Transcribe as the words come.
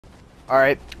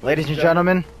Alright, ladies and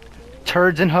gentlemen,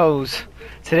 turds and hoes.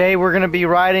 Today we're going to be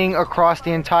riding across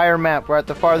the entire map. We're at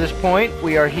the farthest point.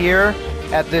 We are here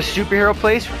at this superhero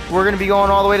place. We're going to be going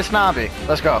all the way to Snobby.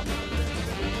 Let's go.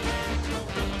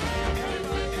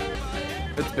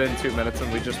 It's been 2 minutes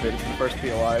and we just made it to the first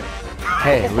POI.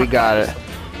 Hey, we got it.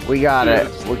 We got it.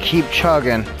 We'll keep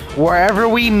chugging. Wherever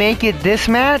we make it this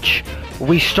match,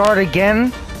 we start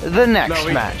again the next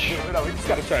match. No, we just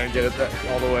gotta try and get it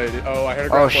all the way. Oh, I heard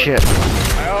a Oh shit.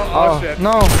 Oh shit.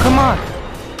 No, come on.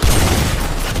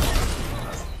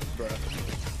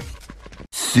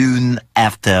 Soon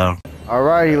after.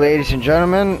 Alrighty, ladies and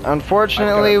gentlemen.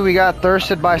 Unfortunately, we got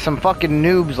thirsted by some fucking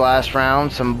noobs last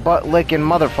round. Some butt-licking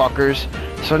motherfuckers.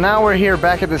 So now we're here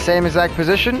back at the same exact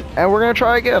position, and we're gonna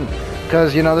try again.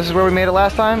 Because, you know, this is where we made it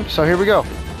last time, so here we go.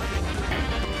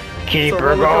 Keep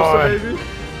her going.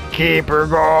 Keep her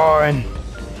going.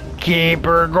 Keep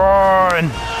her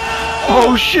going.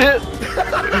 Oh shit.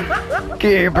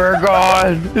 Keep her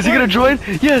going. Is he gonna join?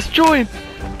 Yes, join.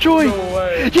 Join. No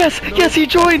way. Yes, no. Yes, he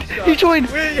joined. He joined.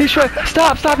 He's trying.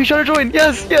 Stop, he's trying to join.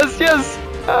 Yes.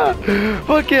 Ah,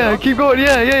 fuck yeah, keep going.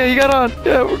 Yeah, he got on.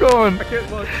 Yeah, we're going. I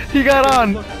can't look. He got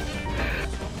on.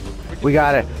 We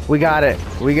got it.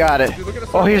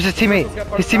 Oh, here's his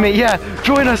teammate. Yeah,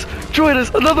 join us.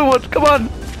 Another one. Come on.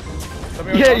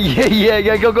 Yeah.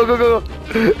 Go.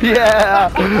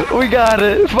 Yeah, we got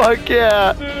it. Fuck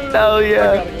yeah. Hell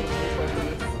yeah.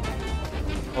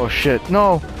 Oh shit.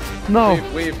 No.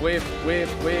 Weave.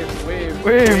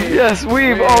 Yes,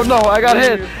 weave. Oh no, I got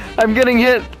hit. I'm getting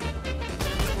hit.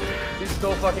 He's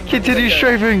still fucking. Continue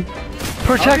strafing.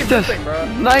 Protect us.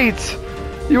 Knights.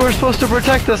 You were supposed to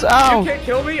protect us. Ow. You can't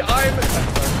kill me.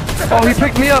 Oh, he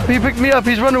picked me up.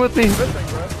 He's running with me. Missing,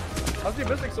 bro. How's he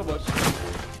missing so much?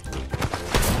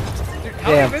 Dude,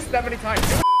 how did he miss that many times?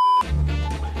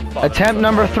 Attempt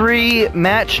number 3,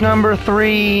 match number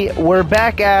 3. We're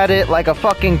back at it like a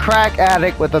fucking crack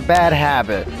addict with a bad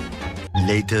habit.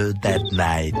 Later that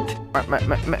night. Quarter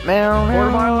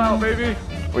mile out, baby.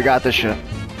 We got this shit.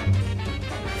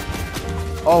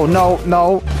 Oh no.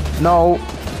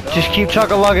 Just keep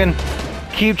chug-a-lugging.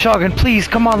 Keep chugging, please.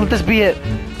 Come on, let this be it.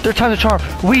 Third time's a charm.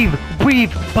 Weave,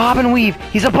 bob and weave.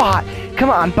 He's a bot. Come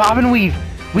on, bob and weave.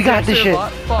 We got this shit.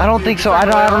 I don't think so. I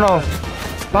don't know.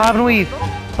 Bob and weave.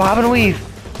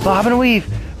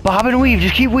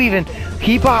 Just keep weaving.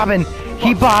 Keep bobbing.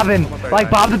 Like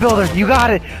Bob the Builder. You got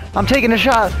it. I'm taking a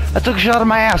shot. I took a shot of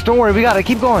my ass. Don't worry, we got it.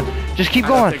 Keep going. Just keep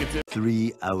going.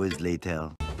 3 hours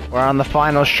later. We're on the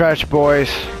final stretch,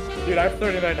 boys. Dude, I have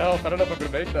 39 health. I don't know if I'm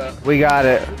gonna make that. We got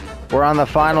it. We're on the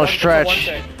final stretch.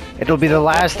 It'll be the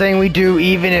last thing we do,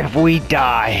 even if we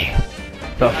die.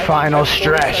 The final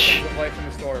stretch.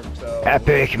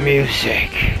 Epic music.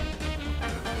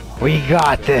 We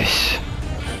got this.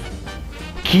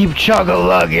 Keep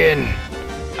chug-a-lugging.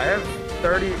 I have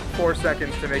 34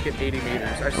 seconds to make it 80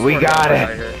 meters. I swear We got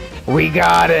it. We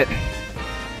got it.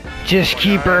 Just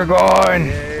keep her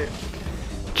going.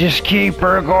 Just keep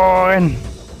her going.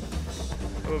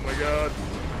 Oh my god.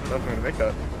 I don't know if I'm gonna make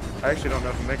that. I actually don't know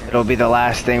if I'm making it. It'll be the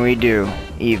last thing we do,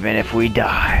 even if we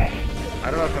die.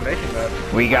 I don't know if I'm making that.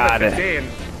 We got it.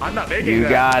 I'm not making that. You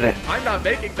got it. I'm not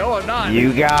making. No, I'm not.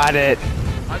 You got it.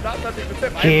 I'm not touching the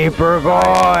tip. Keep her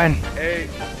going. 8,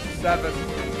 7,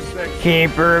 6.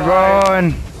 Keep her 5,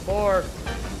 going. 4.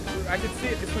 I can see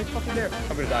it. It's right fucking there.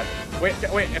 I'm gonna die. Wait.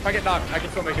 If I get knocked, I can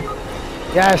still make it.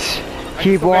 Yes.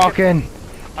 Keep walking.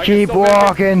 Keep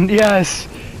walking. Yes.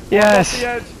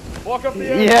 Walk up the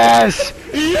edge. Yes.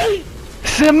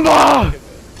 Simba.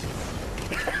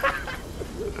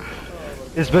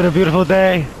 It's been a beautiful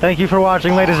day. Thank you for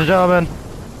watching, ladies and gentlemen.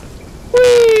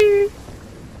 Whee!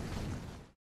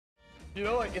 You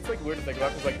know, like, it's like weird to think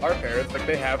about because like our parents, like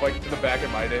they have like the back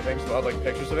in my day things, so I have like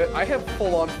pictures of it. I have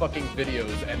full on fucking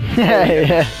videos and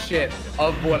shit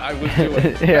of what I was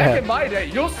doing. Back in my day,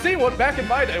 you'll see what back in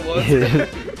my day was.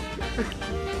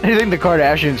 How do you think the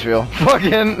Kardashians feel?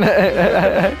 Fucking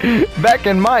back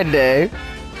in my day,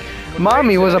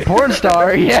 mommy was a porn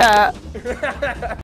star, yeah.